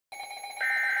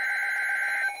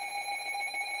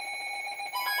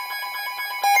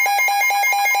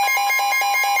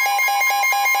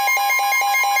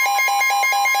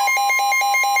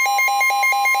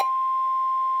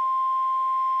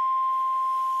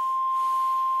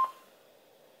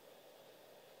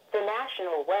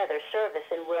National Weather Service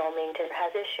in Wilmington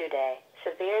has issued a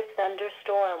severe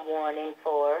thunderstorm warning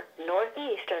for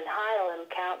northeastern Highland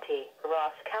County,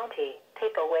 Ross County,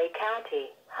 Pickaway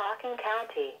County, Hocking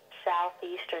County,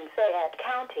 southeastern Fayette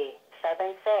County,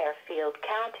 southern Fairfield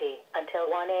County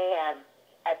until 1 a.m.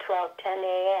 At 12:10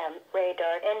 a.m.,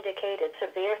 radar indicated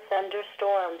severe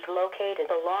thunderstorms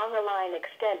located along a line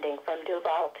extending from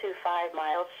Duval to 5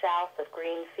 miles south of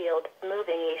Greenfield,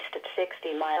 moving east at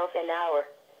 60 miles an hour.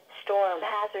 Storm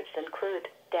hazards include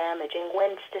damaging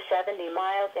winds to 70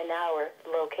 miles an hour.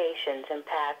 Locations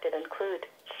impacted include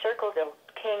Circleville,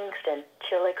 Kingston,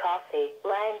 Chillicothe,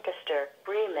 Lancaster,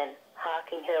 Bremen,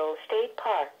 Hocking Hill State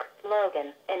Park,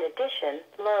 Logan. In addition,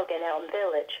 Logan Elm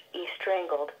Village, East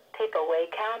Ringgold, Pickaway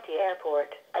County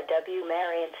Airport, A.W.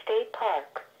 Marion State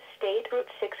Park, State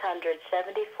Route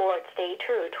 674, State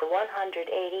Route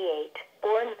 188,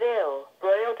 Bourneville,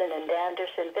 Royalton and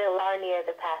Andersonville are near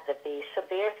the path of these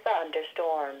severe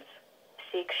thunderstorms.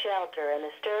 Seek shelter in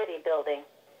a sturdy building.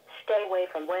 Stay away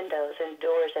from windows and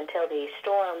doors until these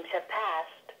storms have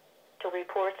passed. To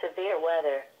report severe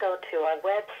weather, go to our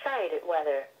website at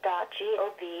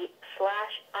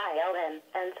weather.gov/ILN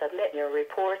and submit your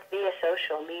report via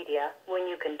social media when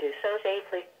you can do so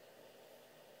safely.